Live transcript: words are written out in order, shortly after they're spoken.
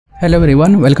Hello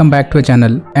everyone, welcome back to a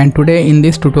channel, and today in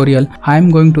this tutorial I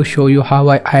am going to show you how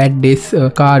I add this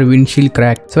car windshield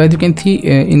crack. So as you can see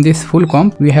in this full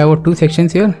comp we have two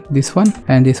sections here, this one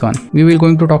and this one. We will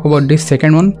going to talk about this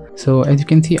second one. So as you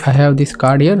can see I have this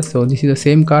card here. So this is the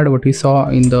same card what we saw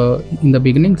in the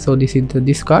beginning. So this is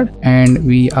this card, and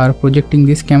we are projecting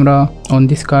this camera on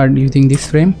this card using this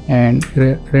frame and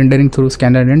rendering through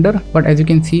scanner render. But as you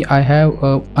can see I have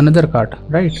another card,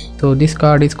 right? So this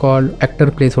card is called actor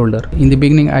placeholder. In the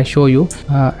beginning I show you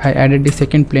I added the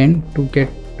second plane to get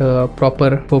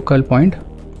proper focal point.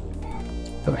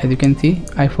 So as you can see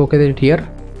I focus it here,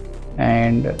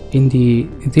 and in the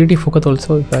 3D focus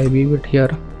also, if I leave it here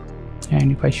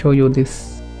and if I show you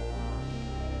this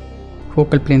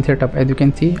focal plane setup, as you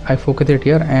can see I focus it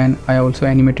here, and I also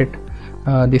animated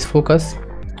this focus.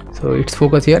 So it's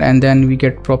focus here, and then we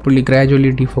get properly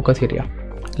gradually defocus area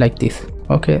like this.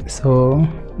 Okay, so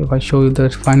if I show you the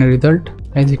final result,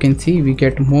 as you can see we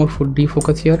get more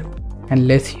defocus here and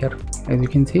less here, as you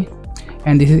can see.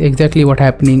 And this is exactly what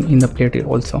happening in the plate here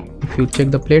also. If you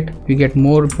check the plate, we get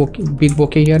more big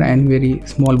bokeh here and very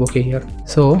small bokeh here.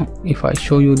 So if I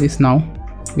show you this now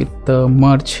with the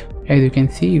merge, as you can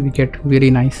see we get very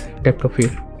nice depth of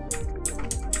field,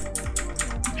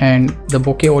 and the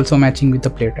bokeh also matching with the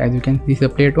plate. As you can see, this is the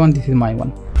plate one, this is my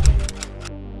one.